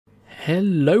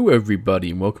Hello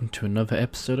everybody and welcome to another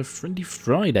episode of Frindie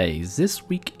Fridays. This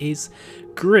week is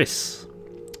Gris.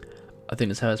 I think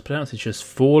that's how it's pronounced. It's just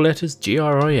 4 letters,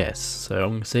 G-R-I-S. So I'm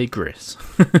going to say Gris.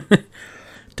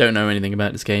 Don't know anything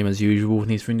about this game as usual with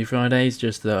these Frindie Fridays.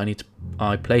 Just that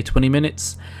I play 20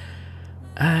 minutes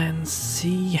and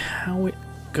see how it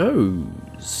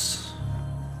goes.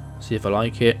 See if I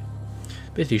like it.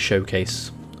 Basically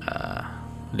showcase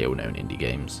little known indie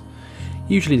games.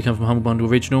 Usually they come from Humble Bundle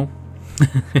Original.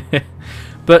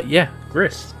 But yeah,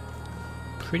 Gris.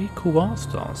 Pretty cool art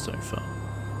style so far.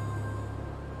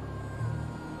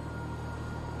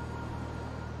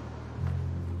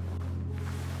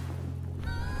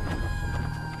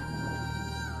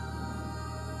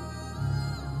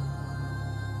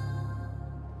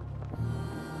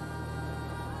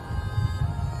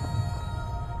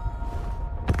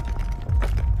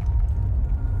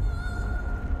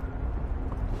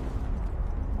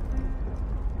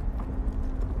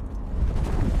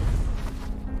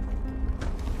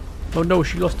 Oh no,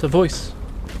 she lost her voice.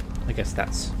 I guess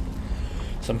that's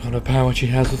some kind of power she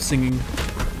has with singing.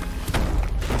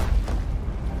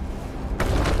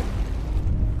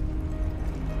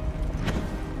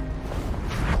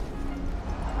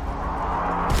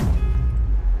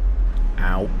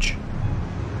 Ouch.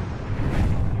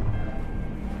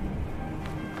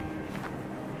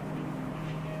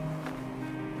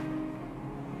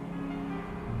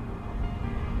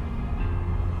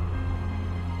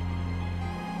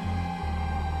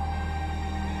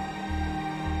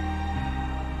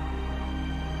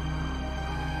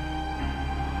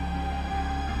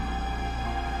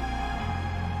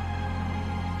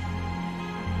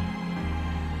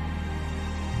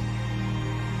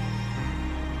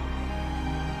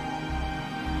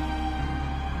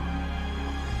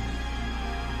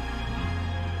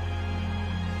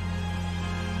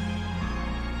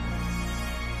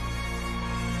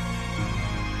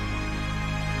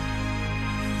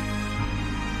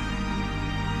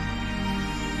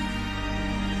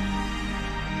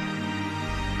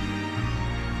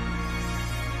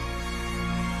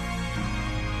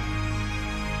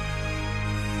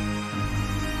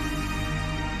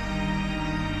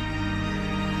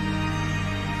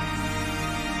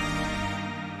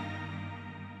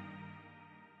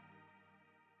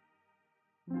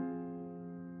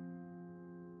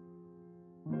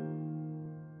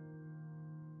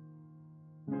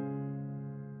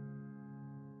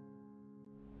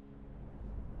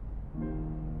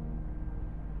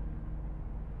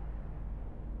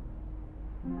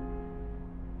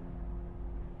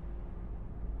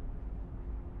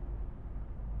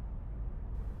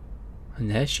 And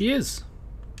there she is.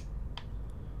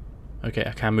 Okay,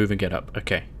 I can move and get up.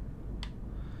 Okay.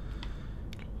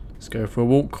 Let's go for a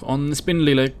walk on the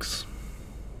spindly legs.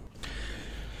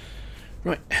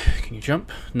 Right, can you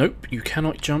jump? Nope, you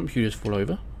cannot jump, you just fall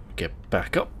over. Get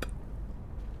back up.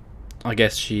 I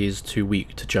guess she is too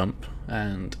weak to jump,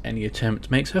 and any attempt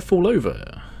makes her fall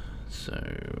over.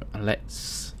 So,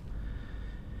 let's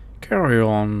carry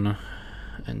on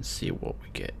and see what we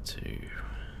get to.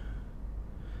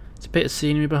 It's a bit of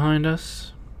scenery behind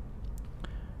us.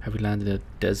 Have we landed in a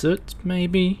desert,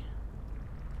 maybe?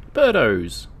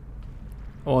 Birdos!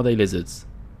 Or are they lizards?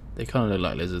 They kind of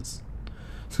look like lizards.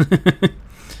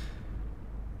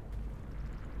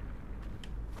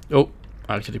 Oh,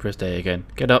 I actually pressed A again.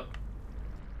 Get up.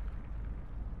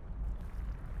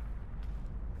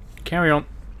 Carry on.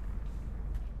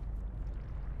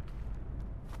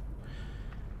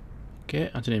 Okay,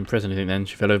 I didn't even press anything then.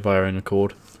 She fell over by her own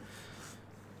accord.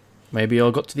 Maybe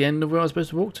I got to the end of where I was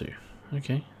supposed to walk to.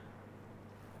 Okay.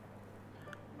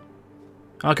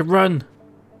 I can run.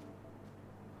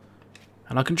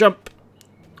 And I can jump.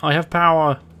 I have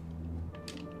power.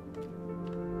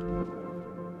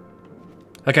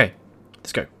 Okay,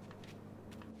 let's go.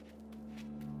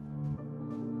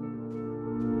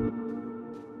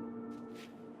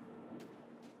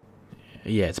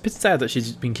 Yeah, it's a bit sad that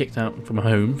she's been kicked out from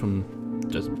home from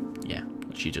just, yeah,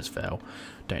 she just fell.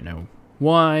 Don't know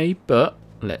why, but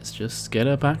let's just get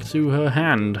her back to her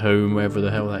hand home, wherever the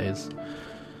hell that is.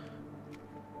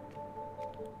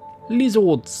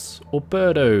 Lizards or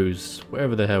birdos,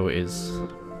 wherever the hell it is.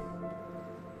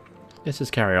 Let's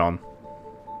just carry on.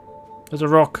 There's a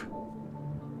rock.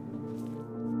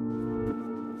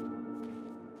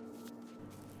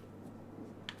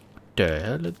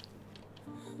 Duh.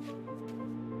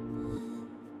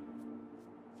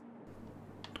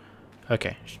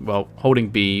 Okay, well, holding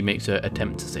B makes her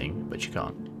attempt to sing, but she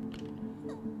can't.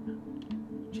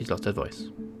 She's lost her voice.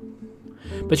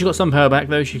 But she got some power back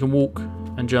though, she can walk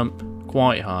and jump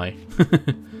quite high.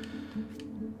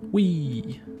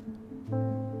 Whee!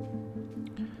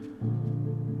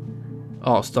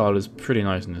 art style is pretty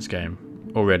nice in this game.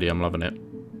 Already, I'm loving it.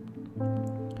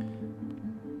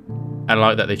 I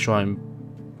like that they try and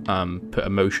put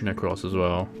emotion across as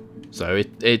well. So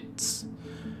it's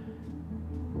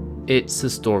a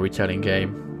storytelling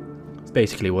game. It's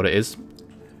basically what it is.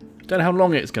 Don't know how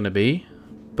long it's going to be,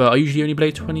 but I usually only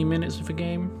play 20 minutes of a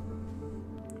game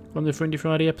from the Frindie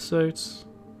Friday episodes.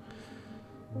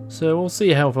 So we'll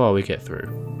see how far we get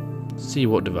through. See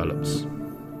what develops.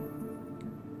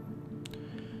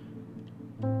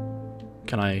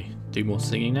 Can I do more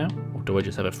singing now? Or do I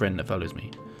just have a friend that follows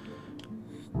me?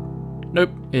 Nope,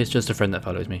 it's just a friend that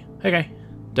follows me. Okay,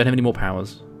 don't have any more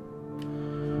powers.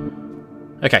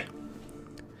 Okay,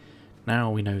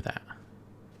 now we know that.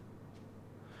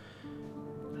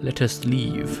 Let us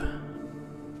leave.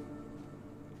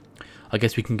 I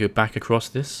guess we can go back across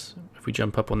this if we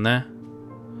jump up on there.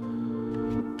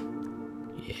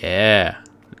 Yeah,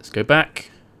 let's go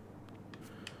back.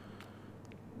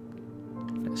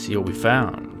 Let's see what we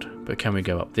found. But can we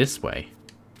go up this way?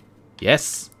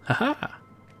 Yes! Haha!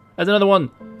 There's another one!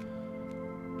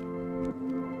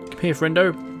 Come here,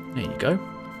 friendo. There you go.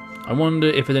 I wonder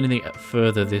if there's anything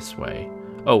further this way.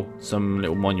 Oh, some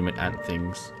little monument ant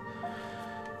things.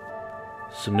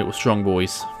 Some little strong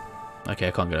boys. Okay,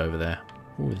 I can't get over there.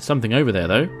 Ooh, there's something over there,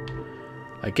 though.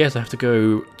 I guess I have to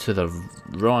go to the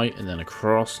right and then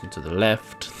across and to the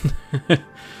left.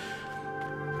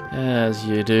 As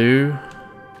you do.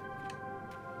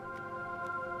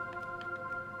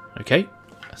 Okay.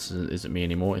 This isn't me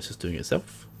anymore, it's just doing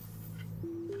itself.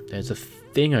 There's a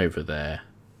thing over there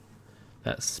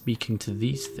that's speaking to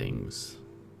these things.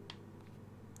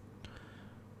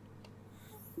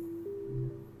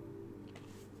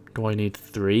 Do I need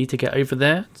 3 to get over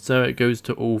there? So it goes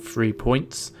to all 3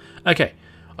 points. Okay,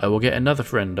 I will get another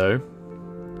friendo.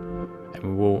 And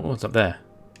we will... Oh, what's up there?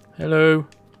 Hello?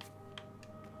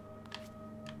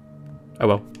 Oh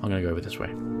well, I'm going to go over this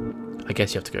way. I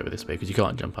guess you have to go over this way because you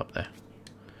can't jump up there.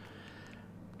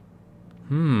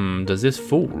 Does this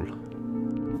fall?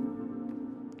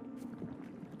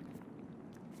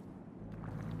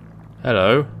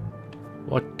 Hello?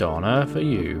 What on earth are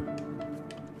you?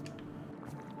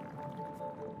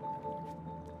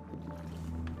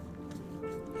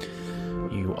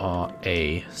 You are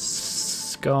a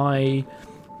sky...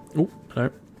 Oh, hello.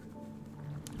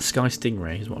 Sky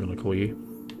Stingray is what I'm going to call you.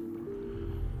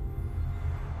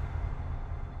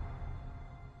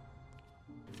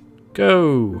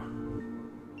 Go!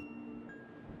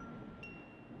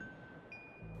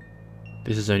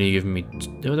 This has only given me...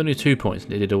 There was only 2 points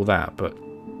and it did all that, but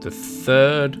the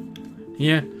third...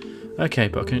 Yeah. Okay,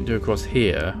 but I couldn't do across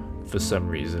here for some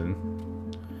reason.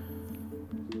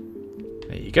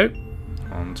 There you go.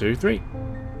 1, 2, 3.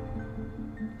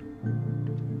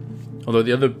 Although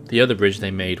the other bridge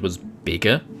they made was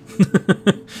bigger.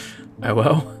 Oh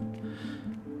well.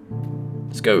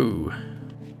 Let's go.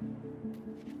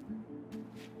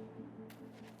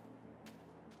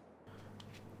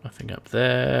 Nothing up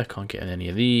there. Can't get in any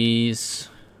of these.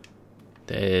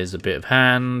 There's a bit of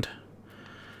hand.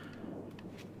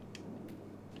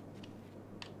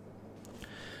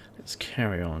 Let's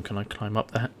carry on. Can I climb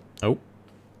up that? Oh.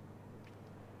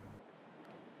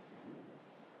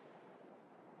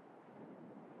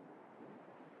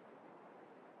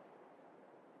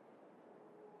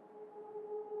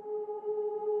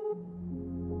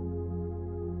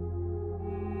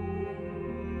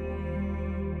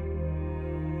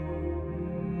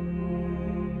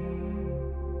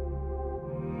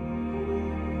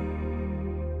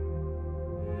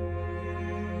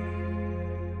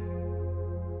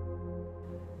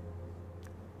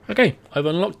 Okay, I've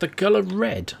unlocked the colour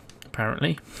red,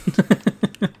 apparently.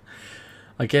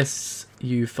 I guess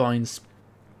you find...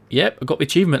 Yep, I got the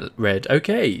achievement red.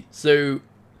 Okay, so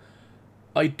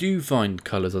I do find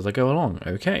colours as I go along.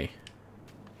 Okay.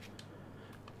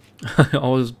 I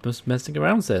was just messing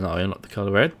around saying that I unlocked the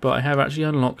colour red, but I have actually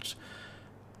unlocked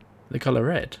the colour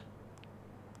red.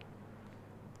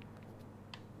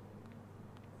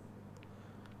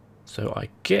 So I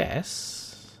guess...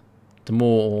 the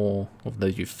more of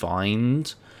those you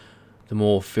find, the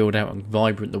more filled out and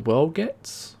vibrant the world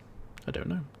gets. I don't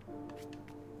know.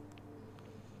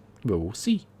 We'll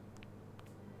see.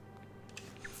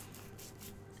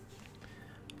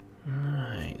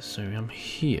 Right, so I'm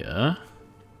here.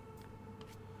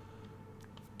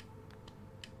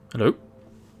 Hello.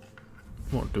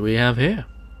 What do we have here?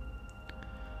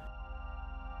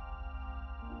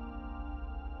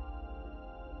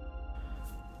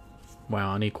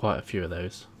 Wow, I need quite a few of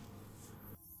those.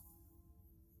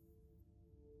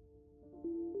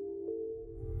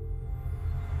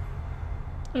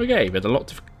 Okay, there's a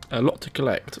lot A lot to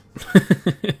collect.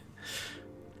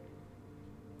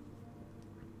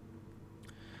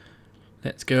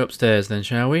 Let's go upstairs then,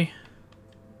 shall we?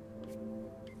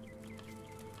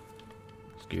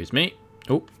 Excuse me.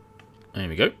 Oh, there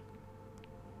we go.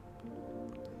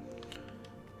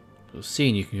 So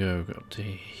seeing you can go up to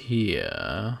here.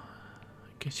 I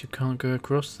guess you can't go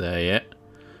across there yet.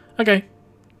 Okay.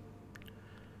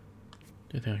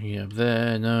 Do you think I can get up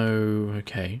there? No.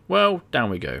 Okay. Well, down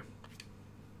we go.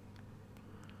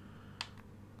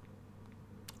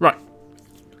 Right.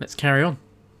 Let's carry on.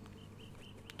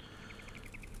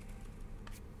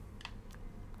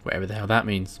 Whatever the hell that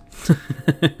means.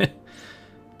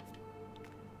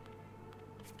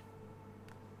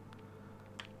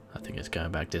 I think it's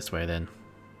going back this way then.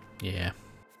 Yeah.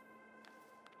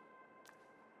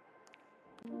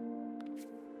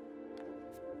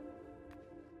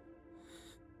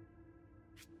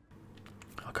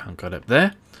 I can't get up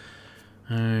there.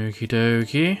 Okie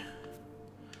dokie.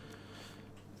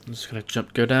 I'm just gonna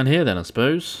go down here then, I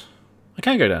suppose. I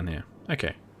can go down here.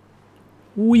 Okay.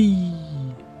 Whee!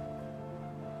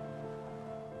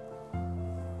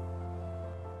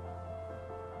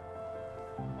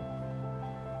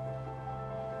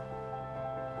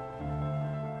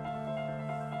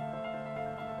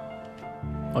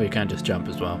 Oh, you can just jump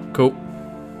as well. Cool.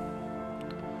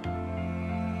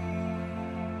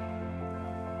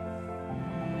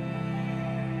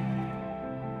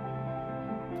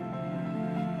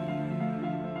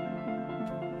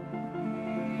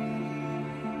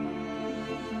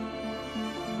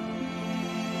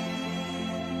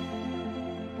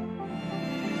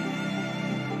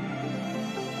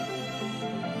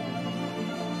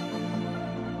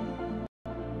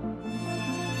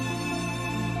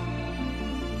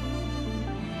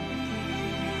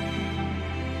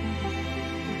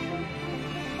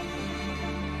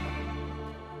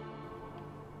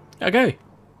 Okay.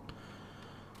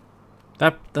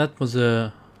 That was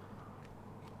an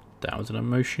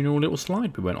emotional little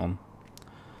slide we went on.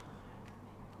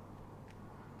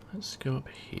 Let's go up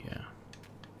here.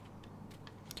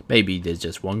 Maybe there's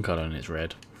just one colour and it's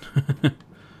red.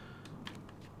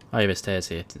 I have stairs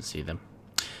here, didn't see them.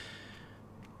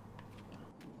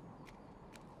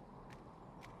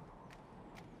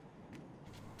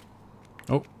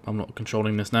 Oh, I'm not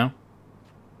controlling this now.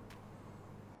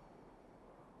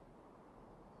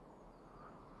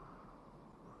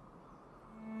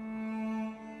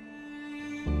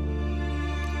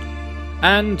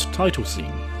 And title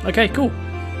scene. Okay, cool.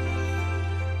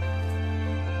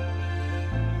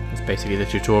 That's basically the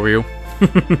tutorial.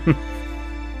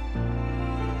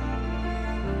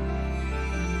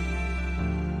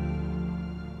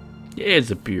 It is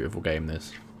a beautiful game,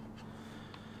 this.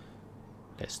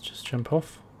 Let's just jump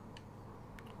off.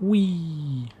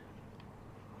 Whee!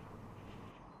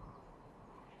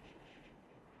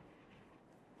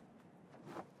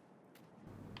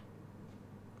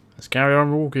 Let's carry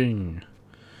on walking.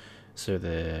 So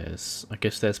there's, I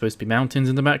guess there's supposed to be mountains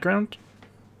in the background.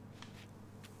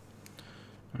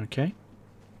 Okay.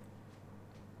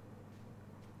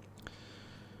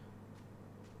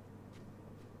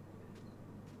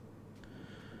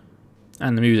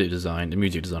 And the music design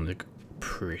looked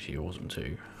pretty awesome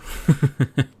too.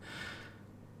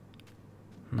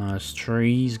 Nice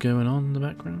trees going on in the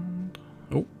background.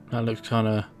 Oh, that looks kind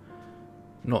of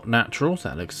not natural. So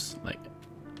that looks like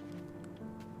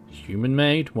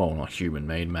human-made. Well, not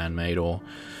human-made, man-made, or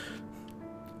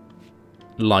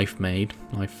life-made.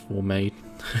 Life or made.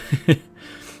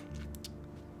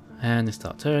 And they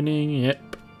start turning.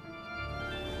 Yep.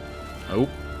 Oh.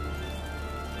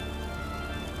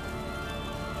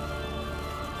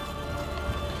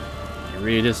 They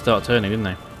really did start turning, didn't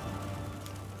they?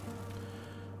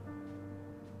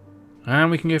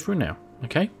 And we can go through now.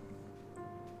 Okay.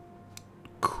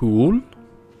 Cool.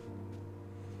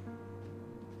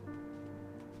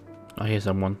 I hear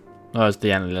someone. Oh, it's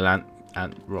the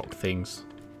ant rock things.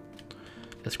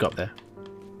 Let's go up there.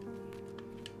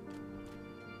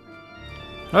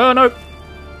 Oh no!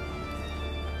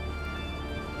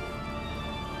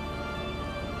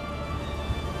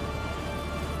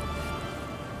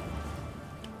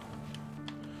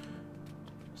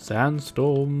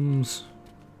 Sandstorms.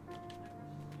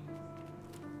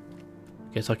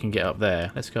 Guess I can get up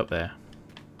there. Let's go up there.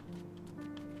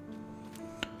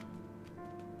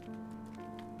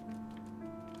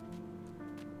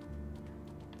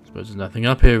 Suppose there's nothing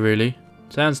up here really.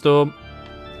 Sandstorm.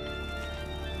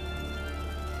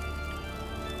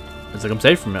 Looks like I'm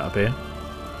safe from it up here.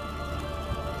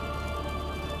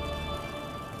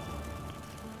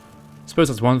 suppose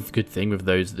that's one good thing with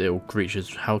those little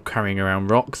creatures how carrying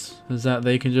around rocks, is that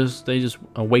they just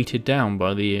are weighted down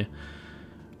by the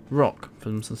rock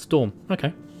from the storm.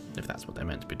 Okay, if that's what they're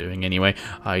meant to be doing anyway,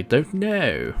 I don't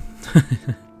know.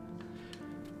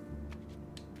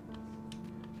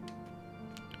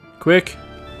 Quick,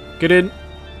 get in.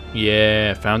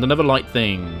 Yeah, found another light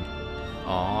thing.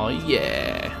 Oh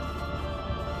yeah.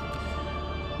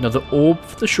 Another orb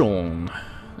for the Sean.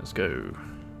 Let's go.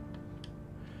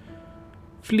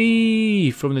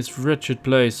 Flee from this wretched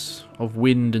place of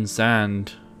wind and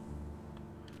sand.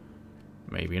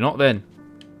 Maybe not then.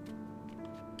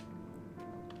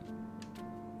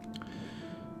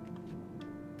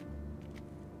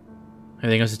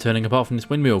 Everything else is turning apart from this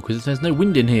windmill because there's no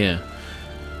wind in here.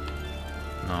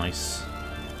 Nice.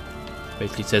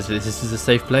 Basically says that this is a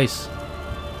safe place.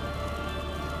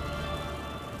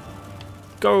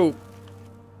 Go!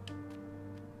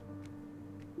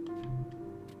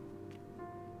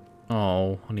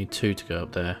 Oh, I need 2 to go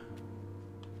up there.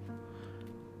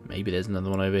 Maybe there's another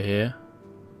one over here.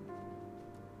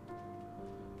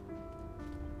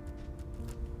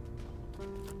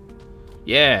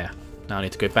 Yeah! Now I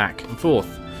need to go back and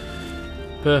forth.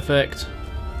 Perfect.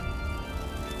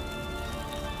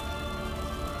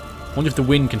 Wonder if the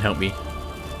wind can help me.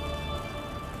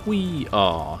 Whee!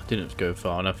 Ah, didn't go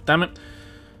far enough. Damn it.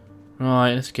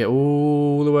 Right, let's get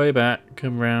all the way back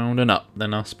and round and up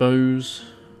then, I suppose.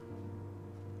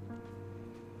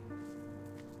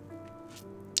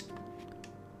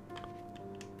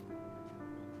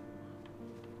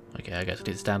 Okay, I guess I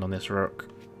need to stand on this rock.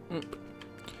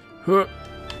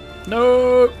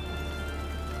 No!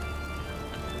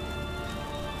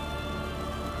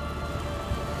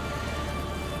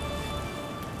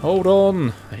 Hold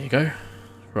on. There you go.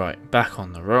 Right, back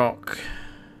on the rock.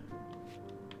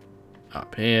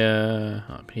 Up here,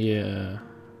 up here.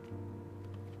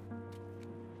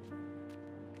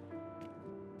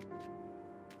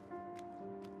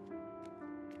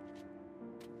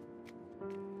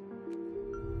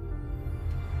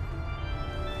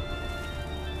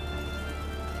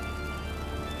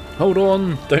 Hold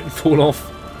on, don't fall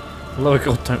off. Oh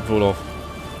god, don't fall off.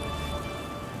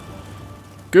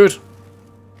 Good.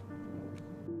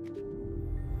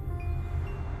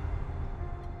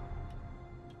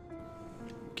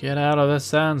 Get out of the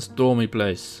sandstormy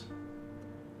place.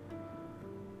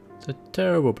 It's a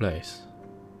terrible place.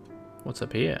 What's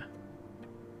up here?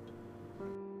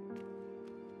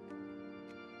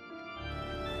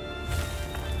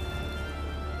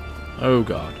 Oh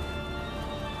god.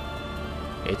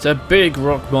 It's a big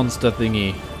rock monster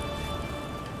thingy.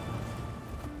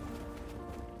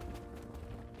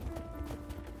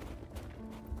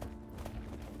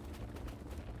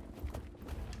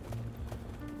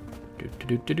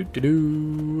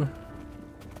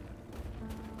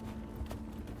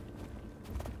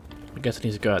 I guess I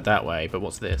need to go out that way, but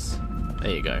what's this?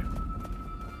 There you go.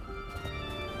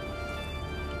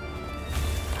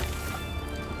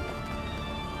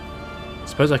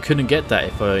 Suppose I couldn't get that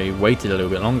if I waited a little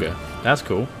bit longer. That's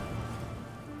cool.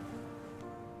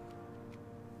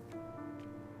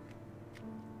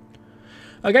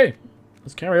 Okay,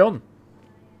 let's carry on.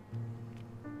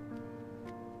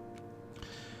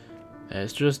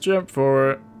 Let's just jump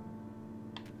for it.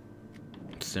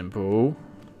 Simple.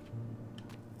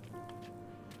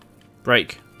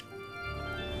 Break.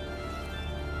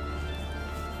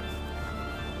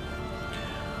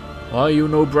 Why you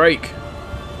no break?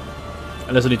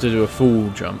 Unless I need to do a full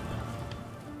jump.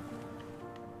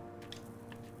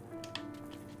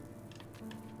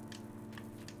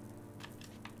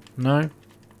 No?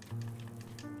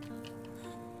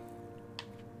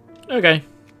 Okay.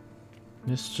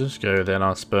 Let's just go then,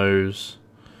 I suppose.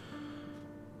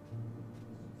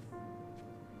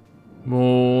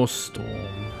 More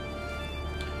storm.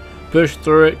 Push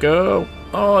through it, go.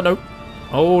 Oh, no.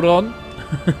 Hold on.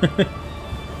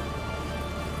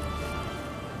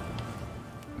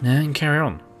 And carry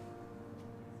on.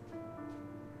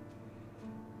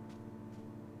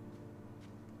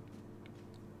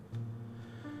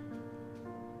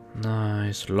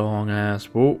 Nice long ass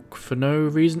walk for no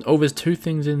reason. Oh, there's 2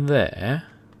 things in there.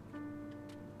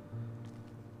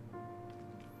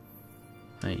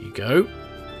 There you go.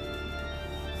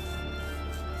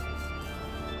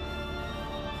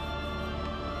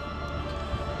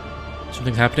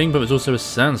 Something's happening, but there's also a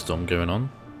sandstorm going on.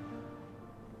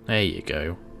 There you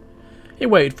go. He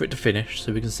waited for it to finish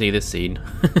so we can see this scene.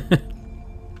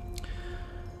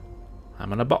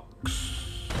 I'm in a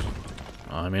box.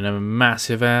 I'm in a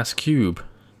massive ass cube.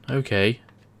 Okay.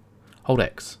 Hold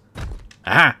X.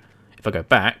 Aha! If I go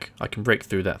back, I can break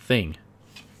through that thing.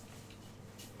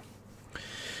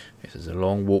 This is a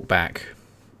long walk back.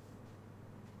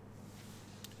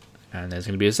 And there's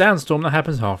going to be a sandstorm that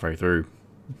happens halfway through.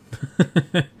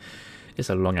 It's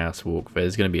a long ass walk, but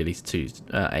there's going to be at least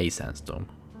a sandstorm.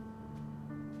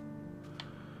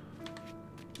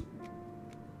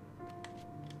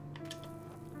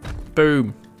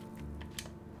 Boom.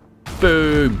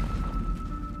 Boom.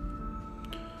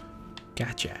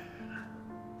 Gotcha.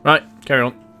 Right, carry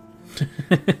on.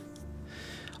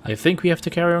 I think we have to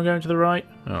carry on going to the right.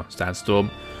 Oh, sandstorm.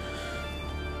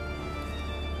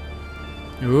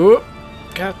 Whoop.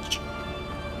 Catch.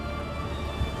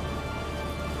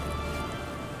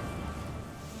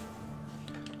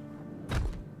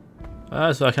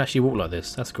 So I can actually walk like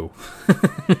this. That's cool.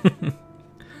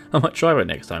 I might try it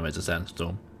next time there's a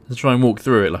sandstorm. Let's try and walk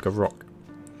through it like a rock.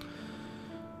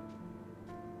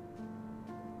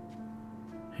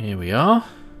 Here we are.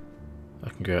 I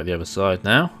can go out the other side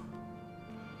now.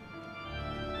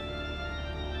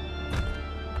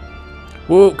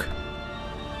 Walk!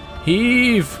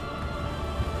 Heave!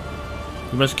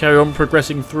 We must carry on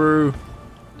progressing through.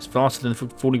 It's faster than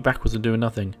falling backwards and doing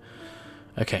nothing.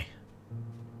 Okay.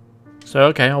 So,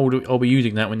 okay, I'll be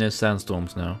using that when there's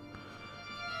sandstorms now.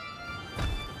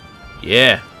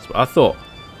 Yeah, that's what I thought.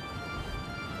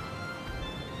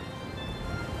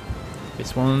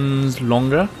 This one's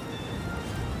longer.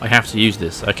 I have to use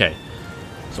this. Okay.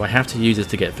 So I have to use this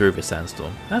to get through the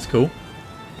sandstorm. That's cool.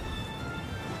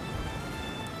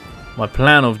 My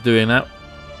plan of doing that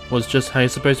was just how you're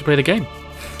supposed to play the game.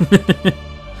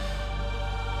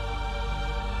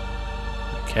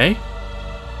 Okay.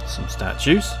 Some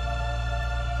statues.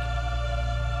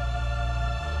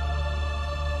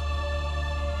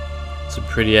 Some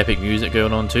pretty epic music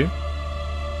going on too.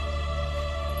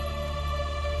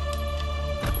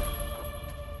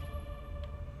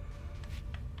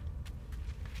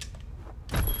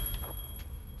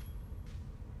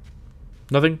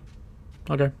 Nothing?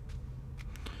 Okay.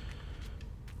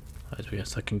 I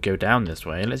guess I can go down this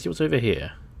way. Let's see what's over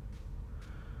here.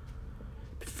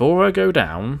 Before I go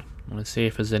down, I want to see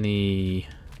if there's any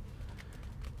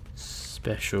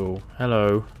special...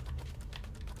 Hello.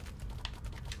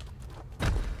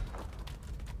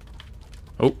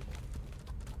 Oh.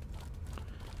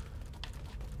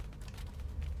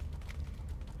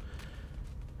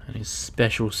 Any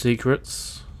special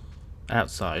secrets?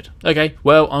 Outside. Okay,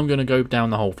 well, I'm going to go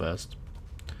down the hole first.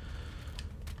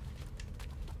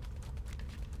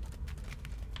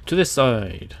 To this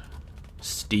side.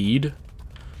 Steed.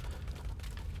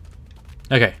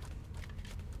 Okay.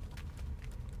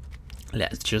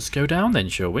 Let's just go down then,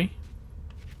 shall we?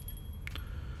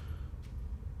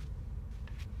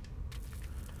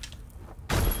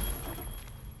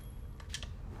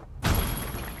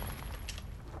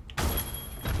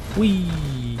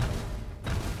 Whee!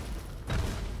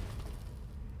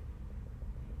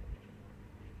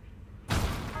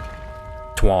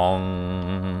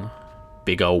 Twang!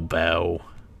 Big old bell.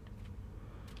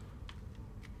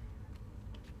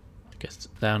 Guess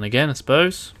down again, I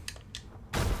suppose.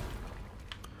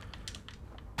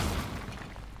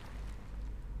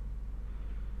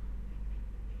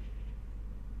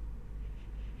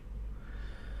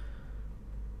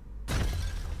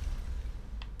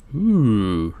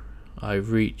 Ooh,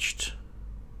 I've reached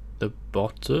the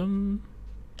bottom.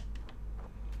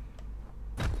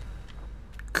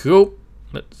 Cool.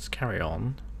 Let's carry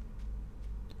on.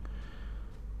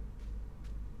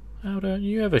 How don't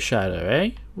you have a shadow,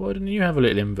 eh? Why didn't you have a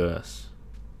little inverse?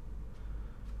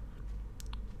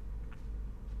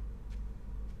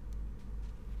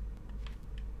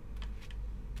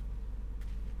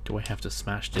 Do I have to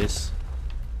smash this?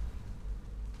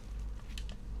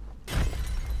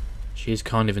 She is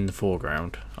kind of in the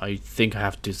foreground. I think I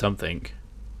have to do something.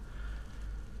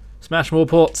 Smash more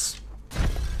pots!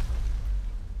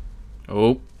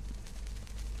 Oh.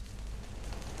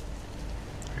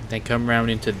 They come round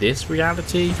into this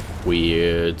reality?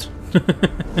 Weird.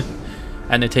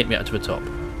 And they take me up to the top.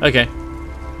 Okay.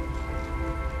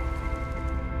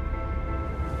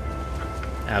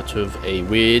 Out of a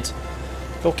weird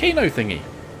volcano thingy.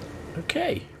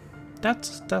 Okay.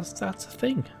 That's a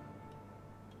thing.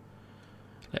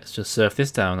 Let's just surf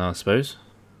this down, I suppose.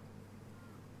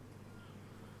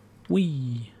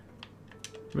 Whee!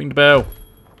 Ring the bell.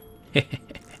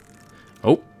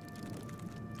 Oh.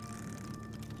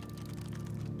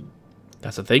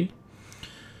 That's a thing.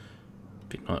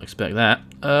 Did not expect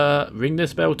that. Ring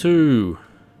this bell too.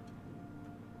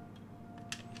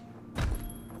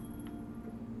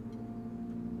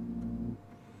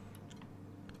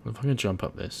 If I can jump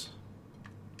up this.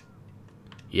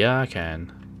 Yeah, I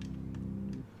can.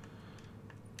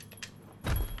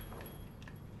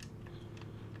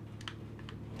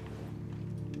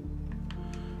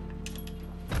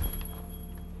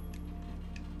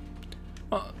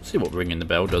 See what ringing the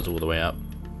bell does all the way up.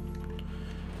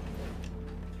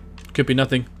 Could be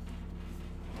nothing.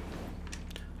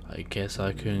 I guess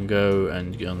I can go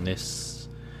and get on this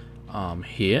arm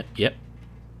here. Yep.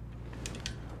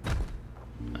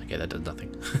 Okay, that does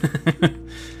nothing.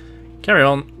 Carry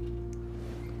on.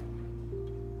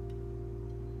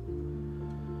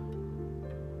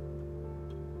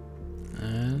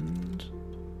 And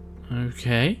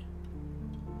okay.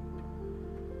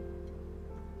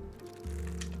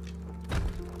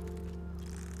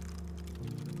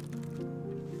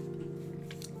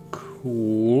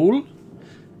 Cool.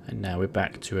 And now we're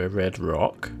back to a red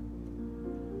rock.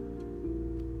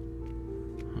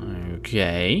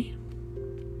 Okay.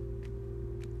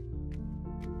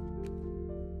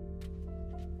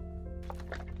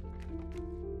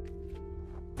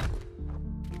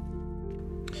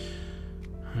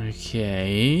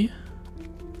 Okay.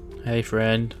 Hey,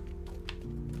 friend.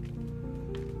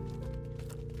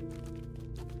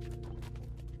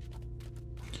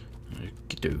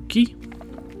 Okie dokie.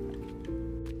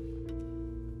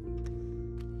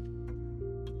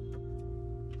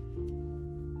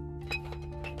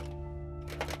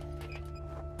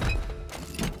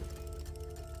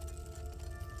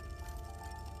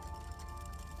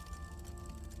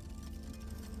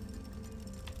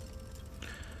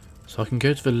 So I can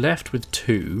go to the left with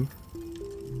 2.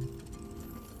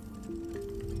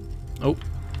 Oh.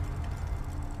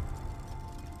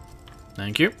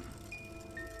 Thank you.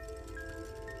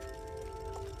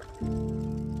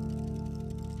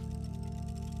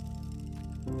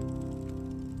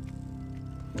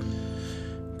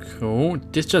 Cool.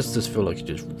 This just does feel like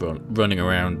you're just running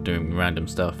around doing random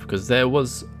stuff, because there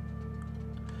was...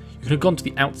 You could have gone to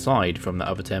the outside from that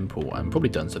other temple and probably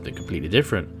done something completely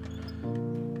different.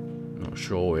 Not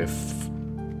sure if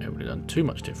it would have done too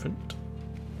much different.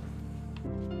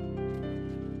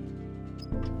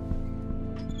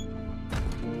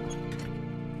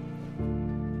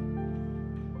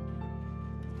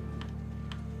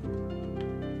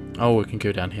 Oh, we can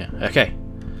go down here. Okay.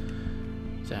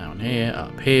 Down here,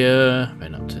 up here,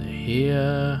 then up to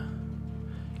here.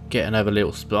 Get another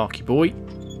little sparky boy.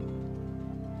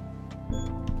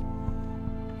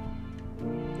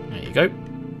 There you go.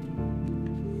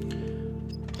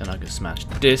 Then I can smash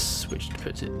this, which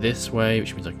puts it this way,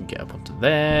 which means I can get up onto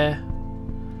there.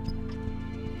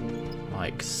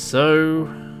 Like so.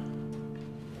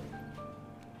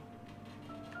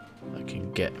 I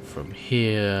can get from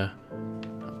here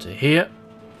up to here.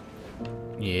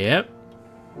 Yep.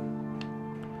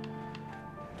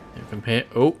 And from here.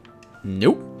 Oh,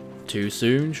 nope. Too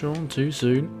soon, Sean. Too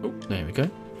soon. Oh, there we go.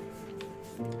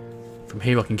 From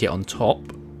here I can get on top.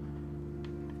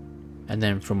 And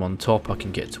then from on top I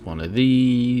can get to one of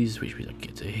these, which means I can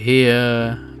get to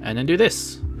here. And then do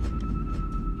this.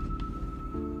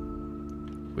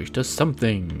 Which does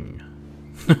something.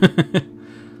 I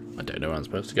don't know where I'm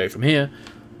supposed to go from here.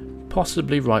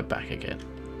 Possibly right back again.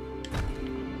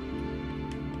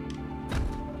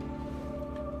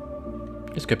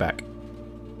 Let's go back.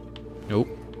 Nope.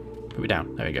 Put it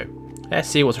down. There we go. Let's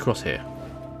see what's across here.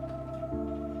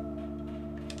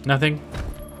 Nothing?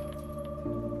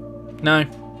 No?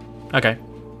 Okay.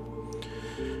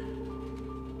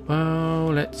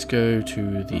 Well, let's go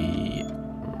to the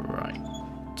right.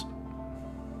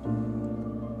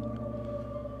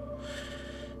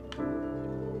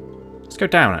 Let's go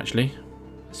down, actually.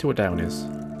 Let's see what down is.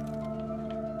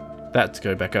 That to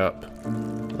go back up.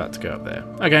 That to go up there.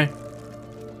 Okay.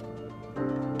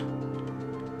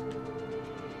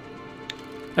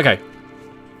 Okay.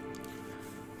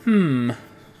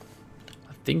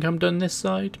 I think I'm done this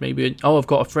side. Maybe. Oh, I've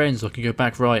got a friend, so I can go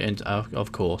back right and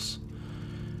of course.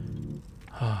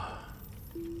 I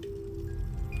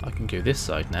can go this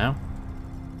side now.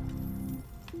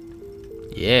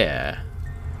 Yeah.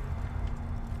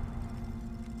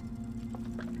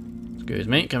 Excuse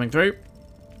me, coming through.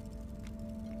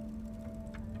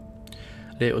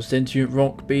 Little sentient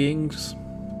rock beings.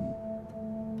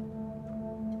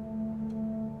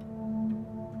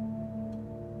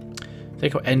 I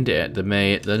think I'll end it at the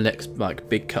next like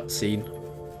big cutscene.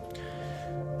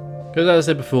 Because as I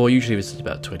said before, usually this is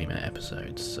about 20-minute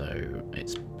episodes, so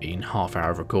it's been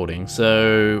half-hour of recording.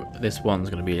 So this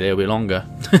one's going to be a little bit longer.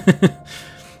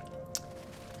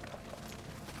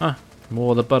 Ah,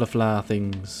 more of the butterfly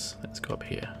things. Let's go up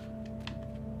here.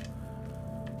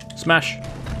 Smash.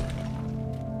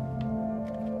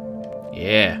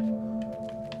 Yeah.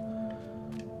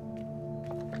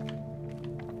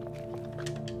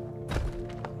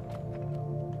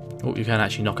 Oh, you can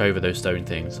actually knock over those stone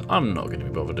things. I'm not going to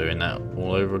be bothered doing that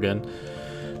all over again.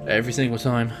 Every single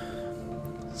time.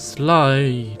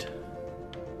 Slide.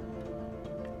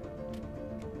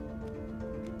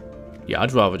 Yeah,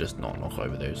 I'd rather just not knock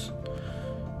over those.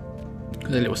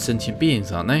 They're little sentient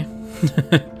beings, aren't they?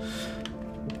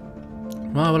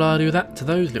 Why will I do that to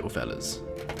those little fellas?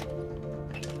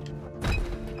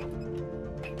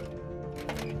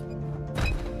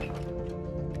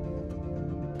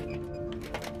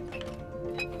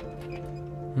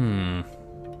 Hmm.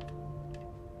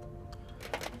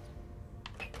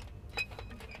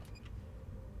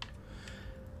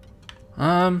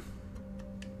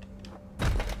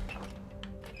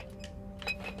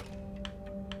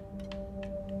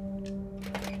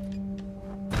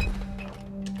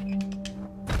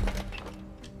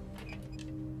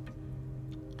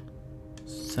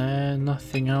 Is there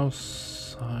nothing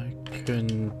else I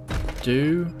can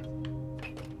do?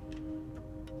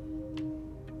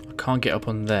 I can't get up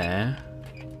on there.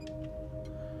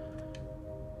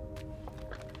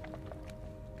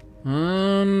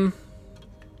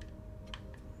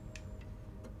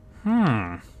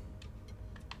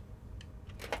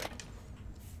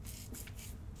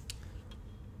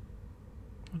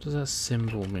 What does that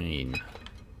symbol mean?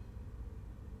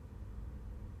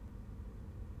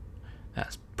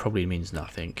 That probably means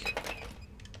nothing.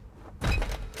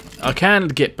 I can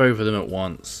get both of them at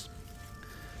once.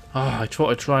 Oh, I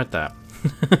tried that.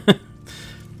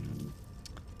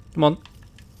 Come on.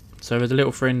 So there's a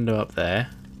little friend up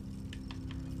there.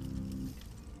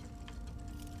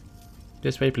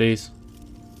 This way, please.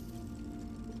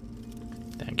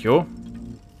 Thank you.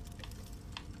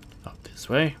 Up this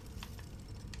way.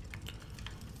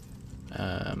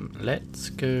 Let's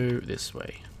go this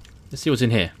way. Let's see what's in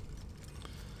here.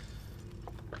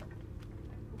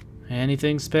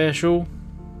 Anything special?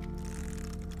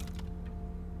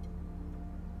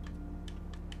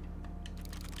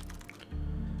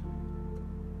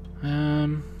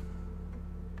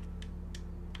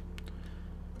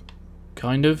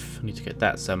 Kind of. I need to get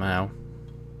that somehow.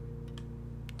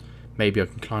 Maybe I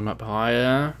can climb up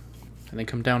higher and then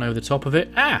come down over the top of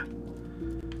it. Ah!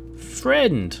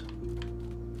 Friend!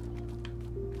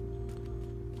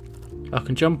 I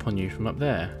can jump on you from up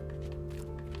there.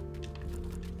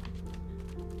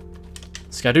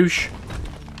 Skadoosh.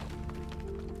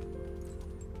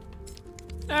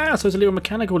 Ah, so it's a little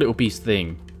mechanical little beast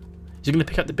thing. Is he going to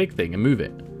pick up the big thing and move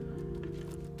it?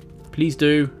 Please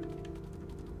do.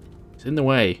 It's in the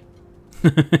way.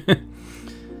 Keep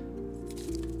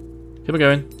on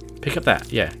going. Pick up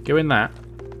that. Yeah, go in that.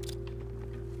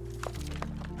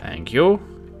 Thank you.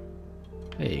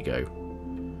 There you go.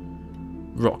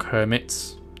 Rock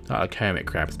hermits. I like hermit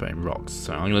crabs, but in rocks.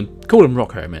 So I'm going to call them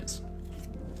rock hermits.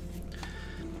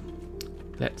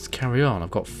 Let's carry on.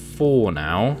 I've got 4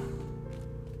 now.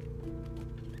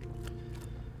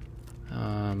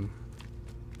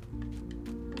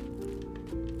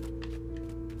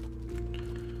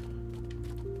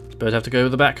 Suppose I have to go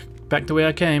back the way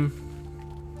I came.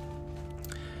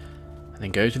 And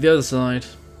then go to the other side.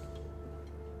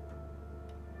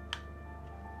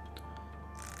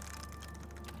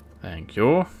 Thank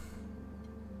you.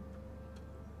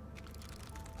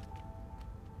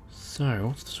 So,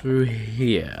 what's through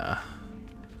here?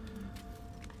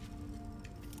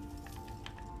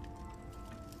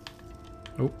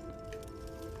 Oh.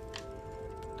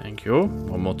 Thank you.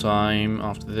 One more time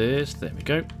after this. There we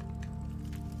go.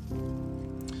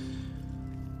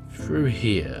 Through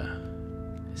here.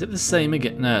 Is it the same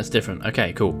again? No, it's different.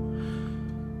 Okay, cool.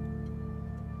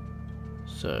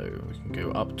 So, we can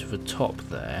go up to the top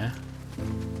there.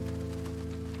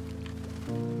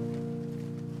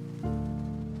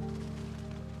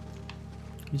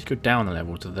 You just go down a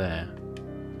level to there.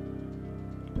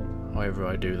 However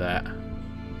I do that.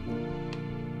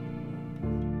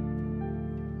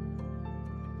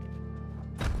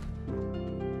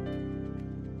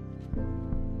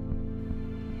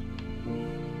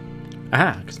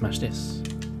 Aha, I can smash this.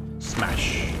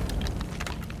 Smash.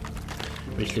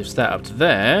 Which lifts that up to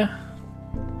there.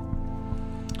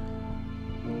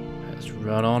 Let's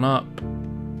run on up.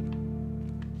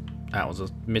 That was a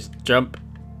missed jump.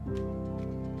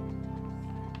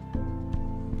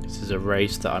 This is a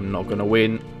race that I'm not going to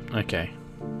win. Okay.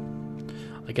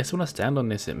 I guess when I stand on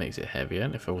this it makes it heavier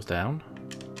and it falls down.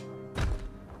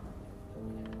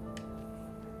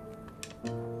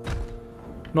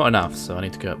 Not enough, so I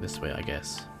need to go up this way, I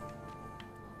guess.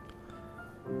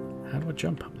 How do I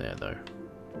jump up there, though?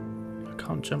 I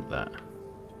can't jump that.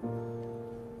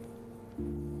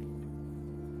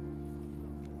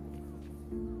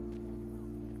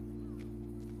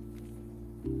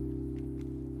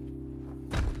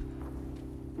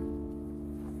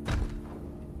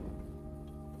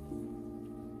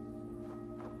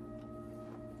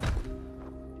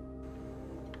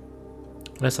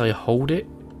 Unless I hold it.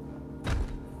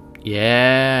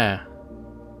 Yeah.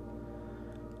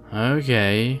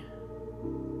 Okay.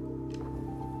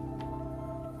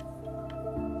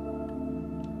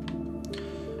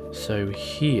 So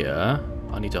here,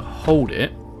 I need to hold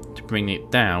it to bring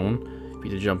it down for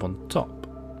you to jump on top.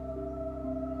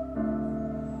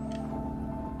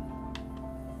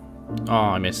 Oh,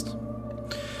 I missed.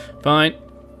 Fine.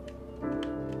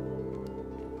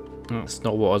 That's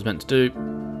not what I was meant to do.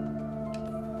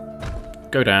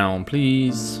 Go down,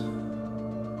 please.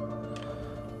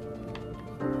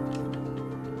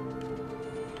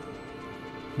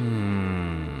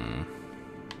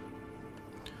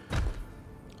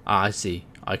 Ah, I see.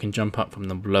 I can jump up from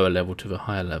the lower level to the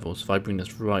higher level. So if I bring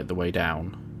this right the way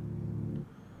down.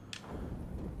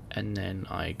 And then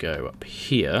I go up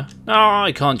here. Oh,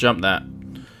 I can't jump that.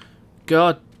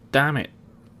 God damn it.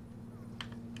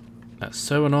 That's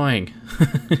so annoying.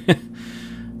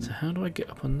 So how do I get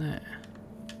up on there?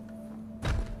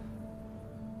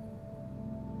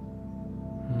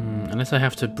 Unless I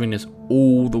have to bring this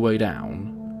all the way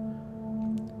down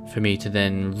for me to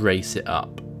then race it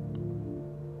up.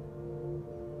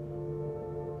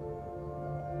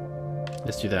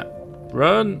 Let's do that.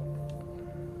 Run!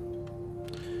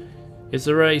 It's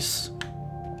a race.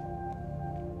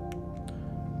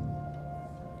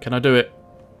 Can I do it?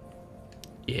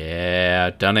 Yeah,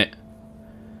 I've done it.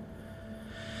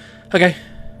 Okay,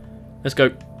 let's go.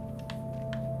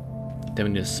 Then we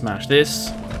need to smash this,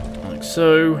 like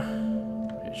so,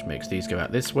 which makes these go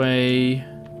out this way.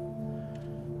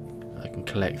 I can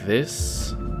collect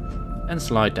this and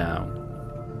slide down.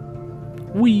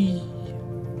 Whee!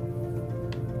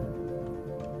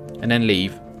 And then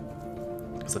leave.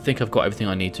 Because I think I've got everything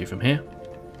I need to from here.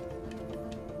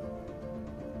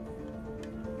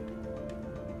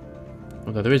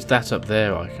 Although there is that up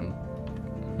there I can...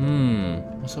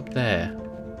 what's up there?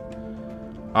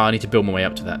 Oh, I need to build my way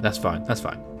up to that. That's fine, that's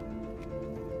fine.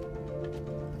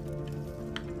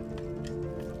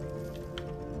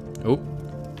 Oh.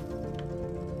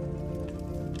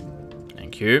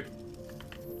 Thank you.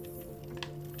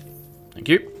 Thank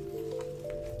you.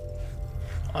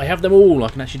 I have them all. I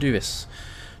can actually do this.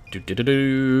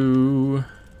 Do-do-do-do.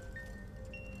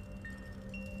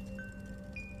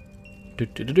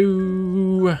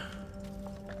 Do-do-do-do.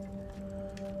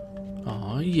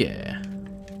 Oh, yeah.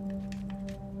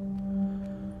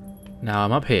 Now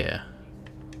I'm up here.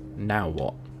 Now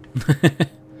what?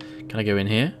 Can I go in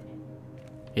here?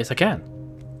 Yes, I can.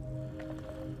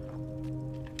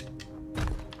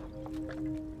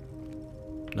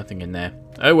 Nothing in there.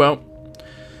 Oh, well.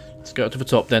 Let's go up to the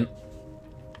top then.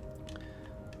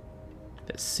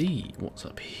 Let's see what's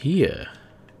up here.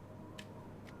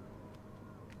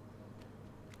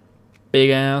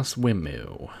 Big ass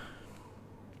windmill.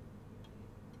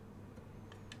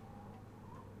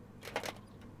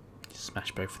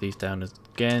 Smash both of these down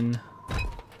again.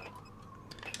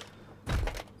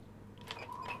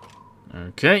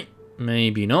 Okay,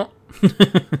 maybe not.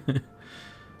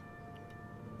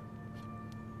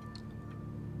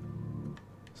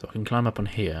 So I can climb up on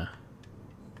here.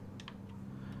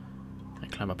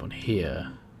 And climb up on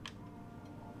here.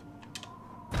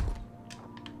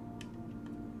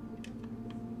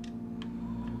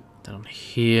 Down on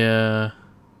here.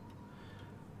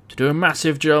 To do a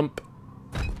massive jump.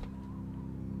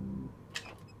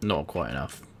 Not quite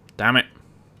enough. Damn it.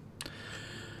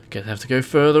 Guess I have to go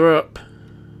further up.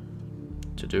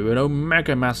 To do an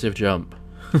omega massive jump.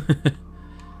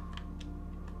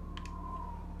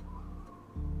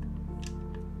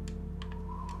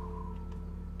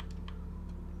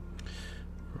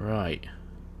 Right,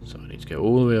 so I need to go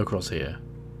all the way across here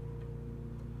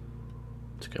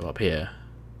to go up here.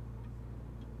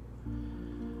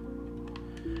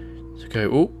 To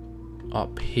go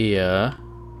up here.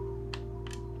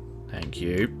 Thank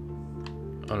you.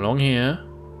 Along here.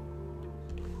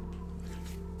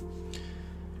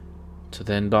 To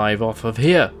then dive off of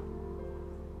here.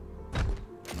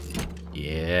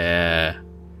 Yeah.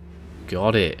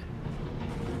 Got it.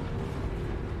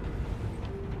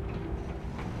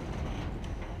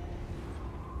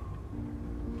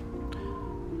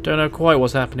 Don't know quite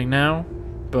what's happening now,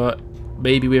 but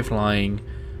maybe we're flying,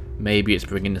 maybe it's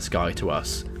bringing the sky to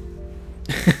us.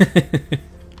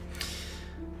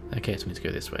 Okay, so we need to go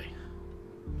this way.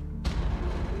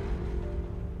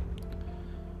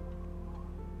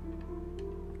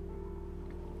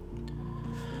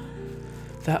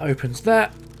 That opens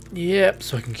that. Yep,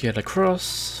 so I can get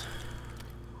across.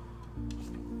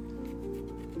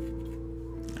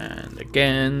 And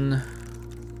again.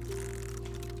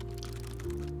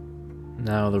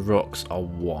 Now the rocks are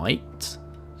white,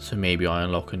 so maybe I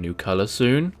unlock a new colour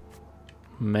soon.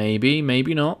 Maybe,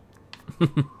 maybe not.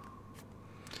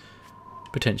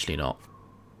 Potentially not.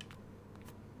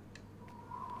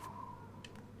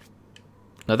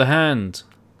 Another hand.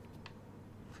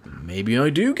 Maybe I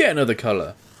do get another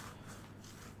colour.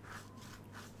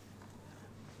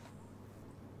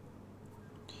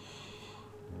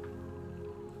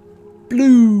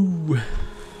 Blue.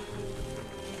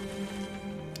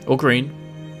 Or green.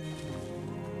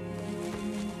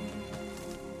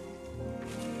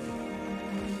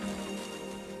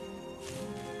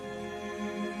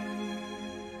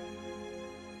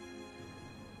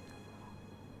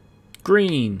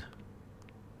 Green.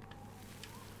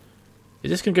 Is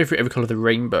this going to go through every colour of the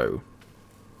rainbow?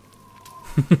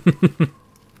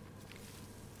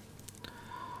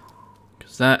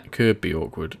 Because that could be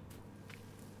awkward.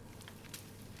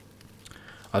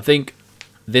 I think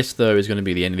this, though, is going to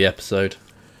be the end of the episode.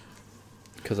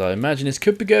 Because I imagine this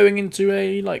could be going into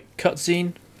a, like,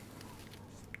 cutscene.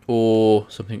 Or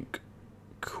something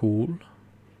cool.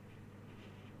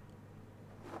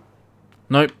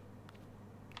 Nope.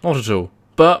 Not at all.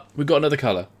 But we've got another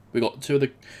colour. We've got two of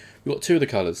the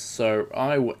colours, so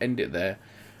I will end it there.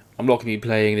 I'm not going to be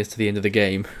playing this to the end of the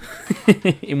game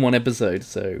in one episode,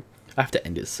 so I have to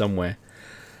end it somewhere.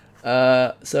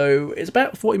 So it's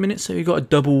about 40 minutes, so you've got a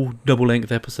double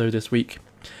length episode this week.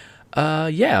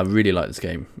 Yeah, I really like this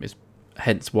game. It's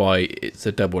hence why it's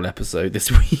a double episode this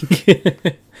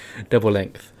week. Double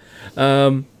length.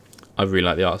 I really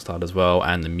like the art style as well,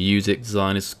 and the music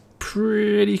design is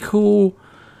pretty cool.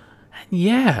 And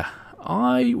yeah,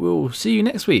 I will see you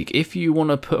next week. If you want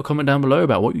to put a comment down below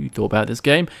about what you thought about this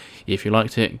game, if you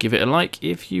liked it, give it a like.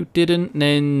 If you didn't,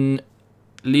 then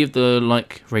leave the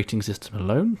like rating system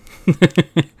alone.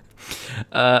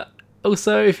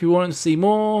 Also, if you want to see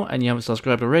more and you haven't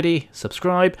subscribed already,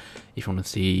 subscribe. If you want to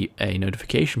see a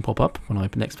notification pop up when I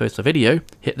next post a video,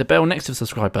 hit the bell next to the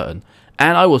subscribe button.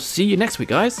 And I will see you next week,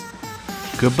 guys.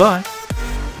 Goodbye.